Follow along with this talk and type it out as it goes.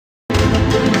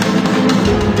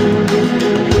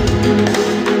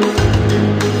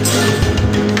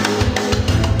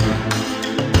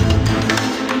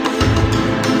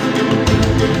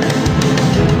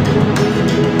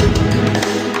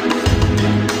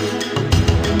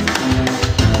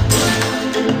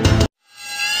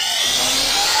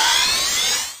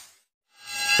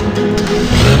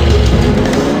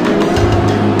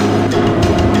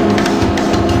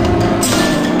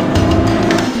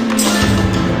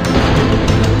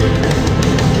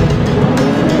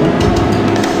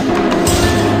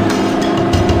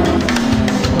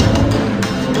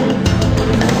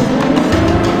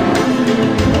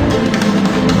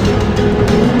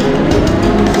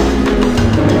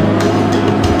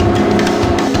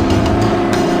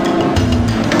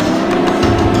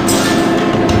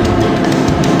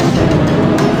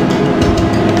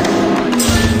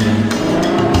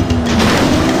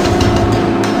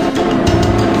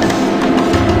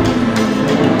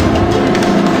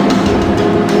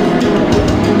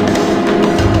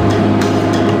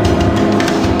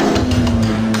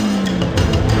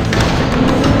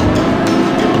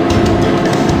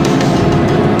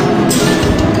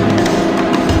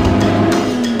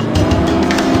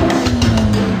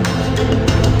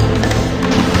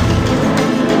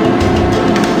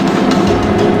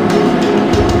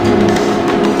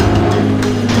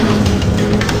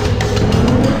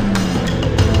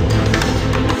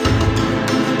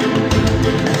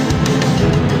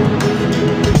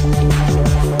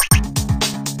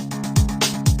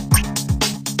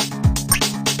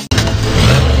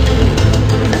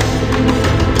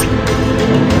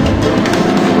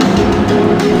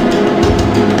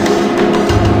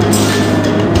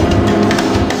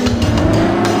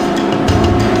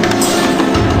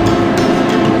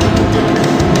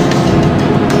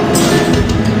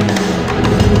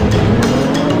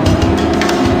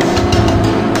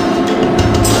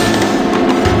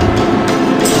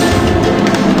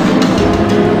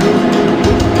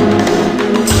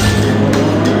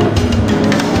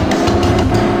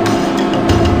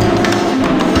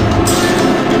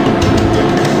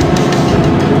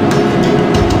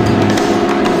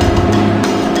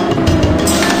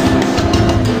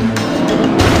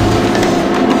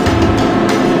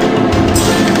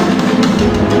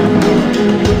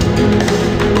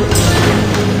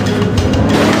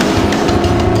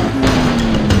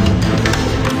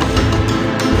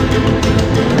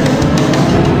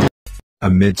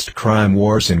Amidst crime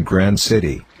wars in Grand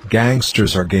City,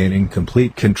 gangsters are gaining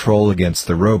complete control against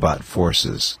the robot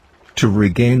forces. To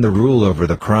regain the rule over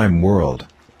the crime world,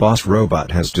 PoliceRobot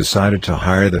has decided to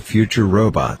hire the future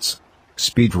robots.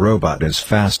 Speed Robot is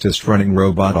fastest running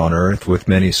robot on Earth with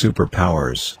many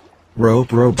superpowers.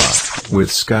 Rope Robot,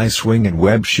 with sky swing and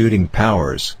web shooting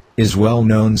powers, is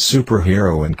well-known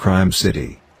superhero in Crime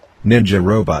City. Ninja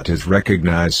Robot is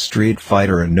recognized street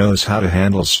fighter and knows how to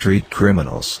handle street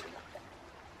criminals.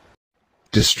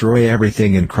 Destroy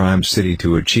everything in Crime City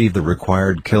to achieve the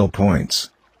required kill points.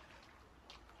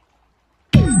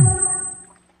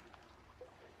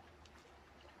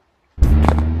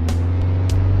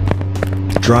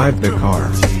 Drive the car.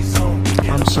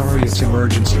 I'm sorry, it's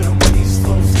emergency.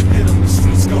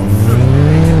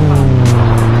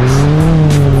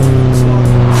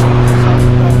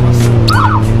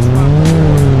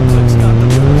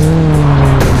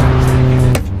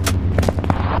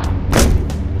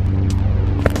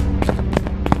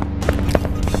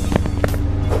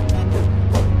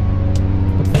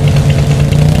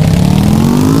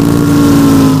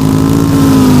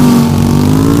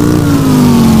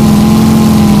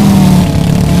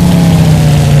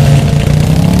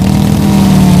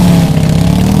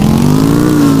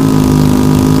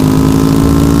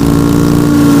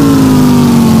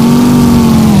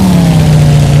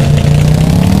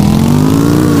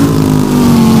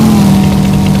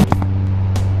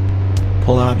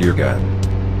 Pull out your gun.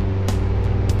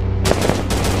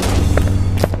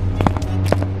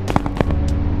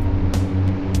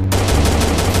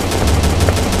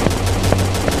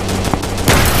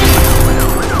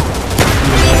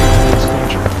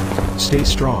 Stay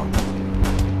strong.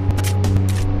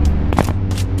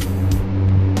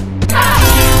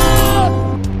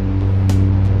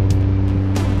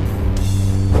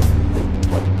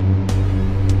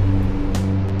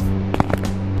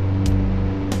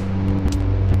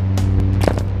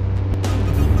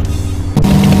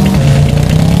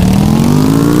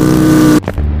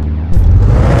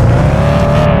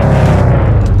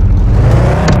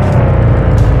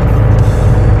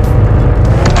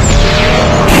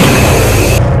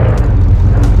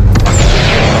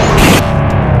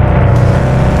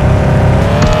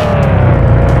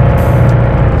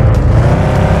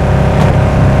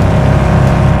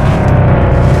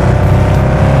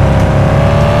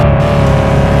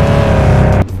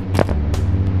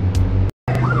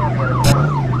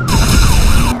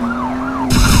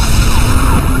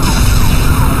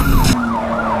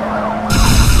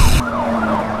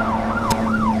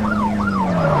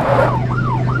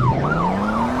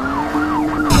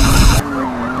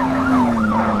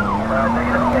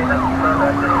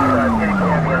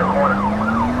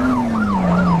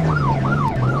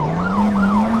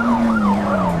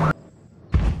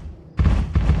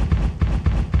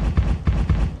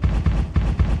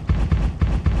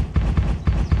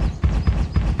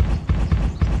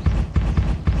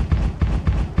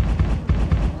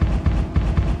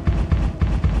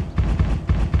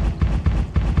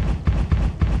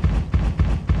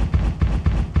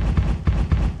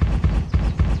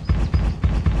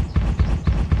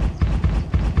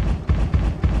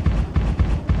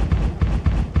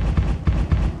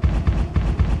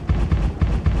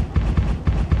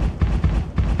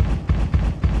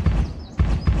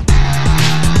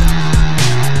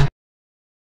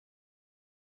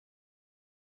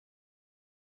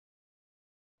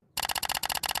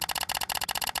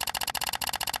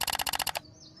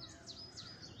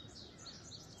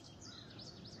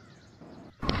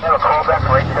 Have a call back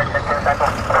for 86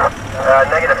 seconds.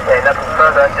 Negative, okay, nothing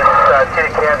further, just see the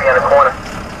cab behind the corner.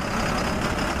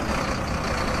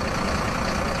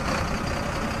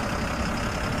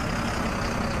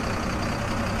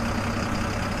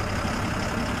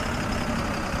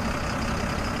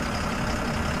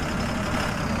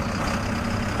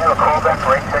 Have a call back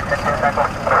for 86 seconds.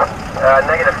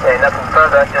 Negative, okay, nothing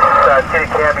further, just see the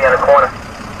cab behind the corner.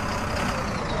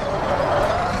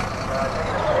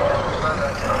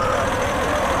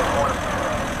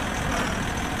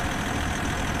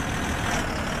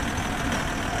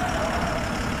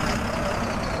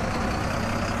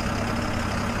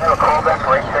 Have a call back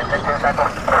for 86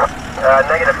 seconds.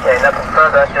 Negative, okay, nothing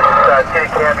further, just see the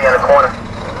cab behind the corner.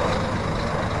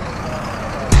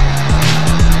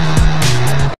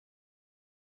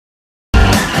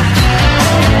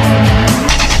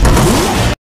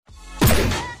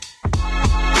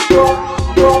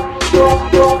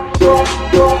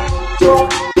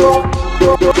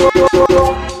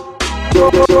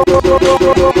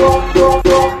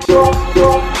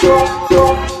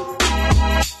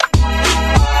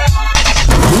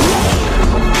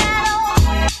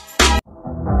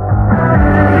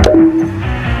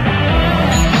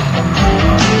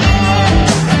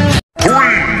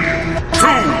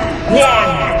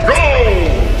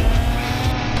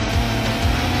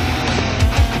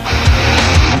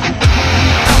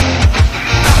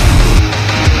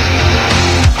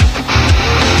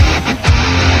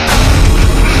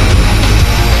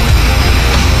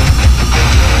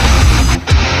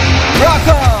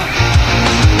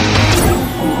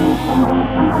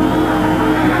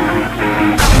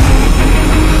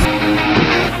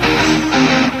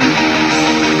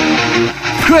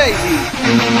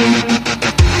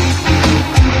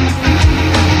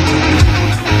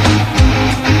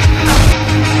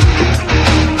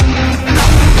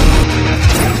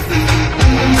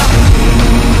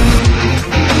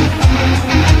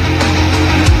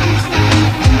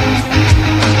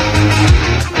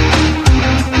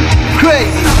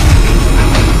 baby.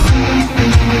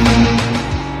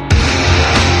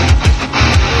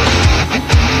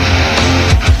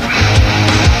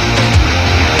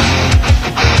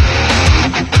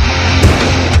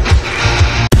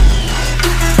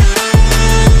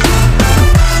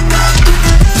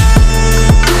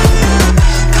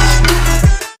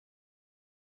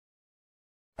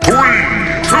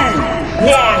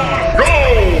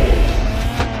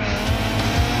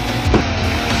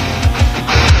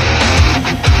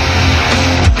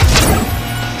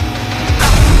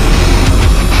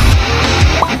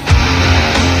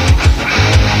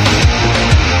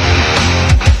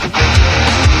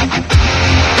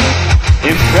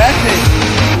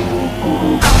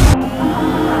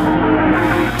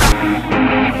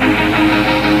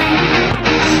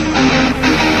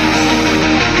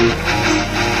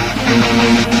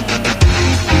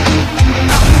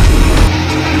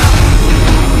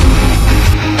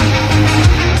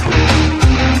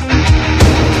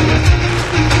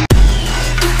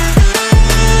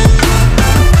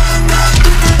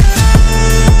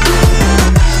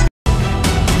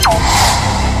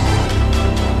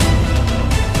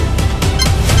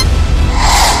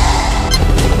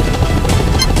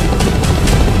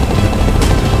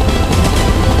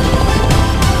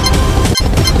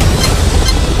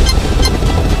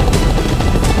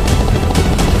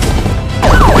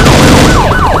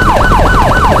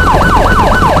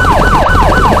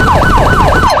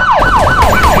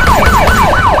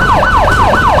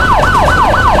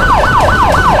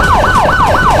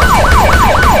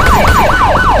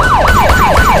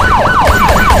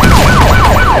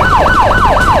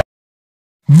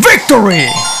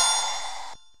 Victory!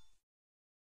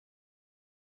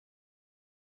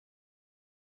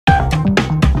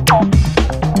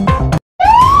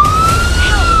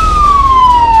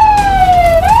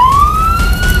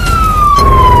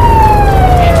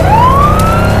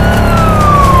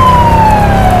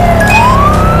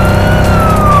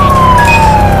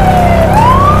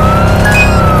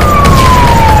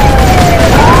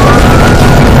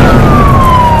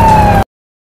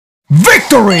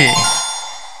 Victory!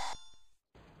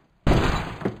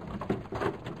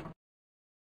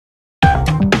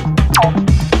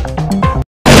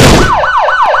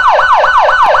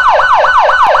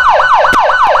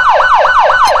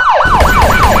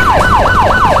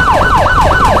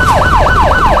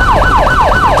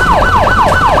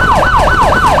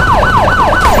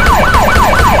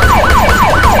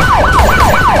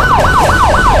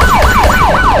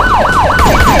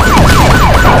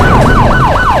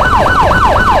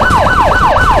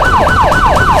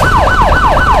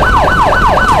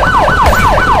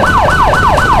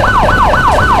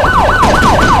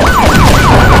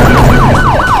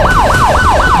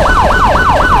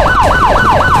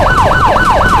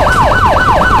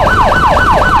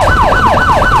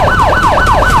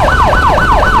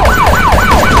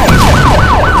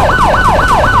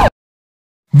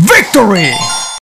 Victory!